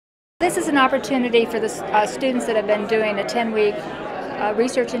This is an opportunity for the students that have been doing a 10-week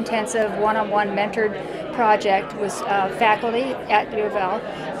research-intensive one-on-one mentored project with faculty at UofL,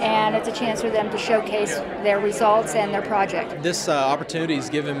 and it's a chance for them to showcase their results and their project. This opportunity has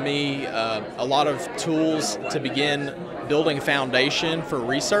given me a lot of tools to begin building a foundation for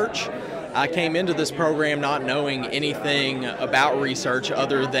research. I came into this program not knowing anything about research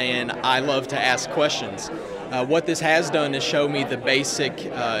other than I love to ask questions. What this has done is show me the basic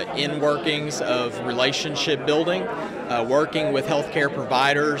in-workings of relationship building, working with healthcare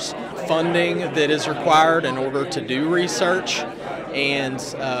providers, funding that is required in order to do research, and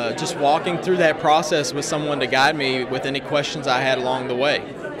just walking through that process with someone to guide me with any questions I had along the way.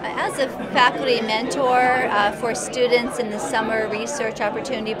 As a faculty mentor for students in the Summer Research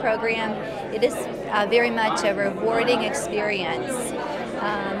Opportunity Program, it is very much a rewarding experience.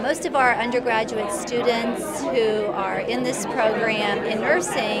 Most of our undergraduate students who are in this program in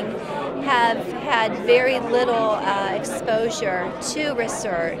nursing have had very little exposure to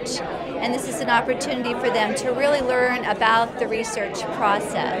research, and this is an opportunity for them to really learn about the research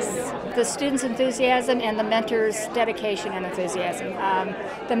process. The students' enthusiasm and the mentors' dedication and enthusiasm.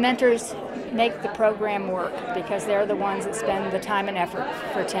 The mentors make the program work because they're the ones that spend the time and effort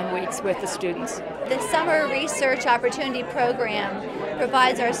for 10 weeks with the students. The Summer Research Opportunity Program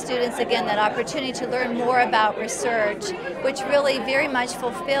provides our students, again, that opportunity to learn more about research, which really very much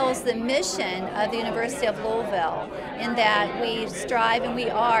fulfills the mission of the University of Louisville, in that we strive and we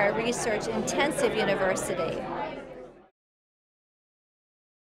are a research-intensive university.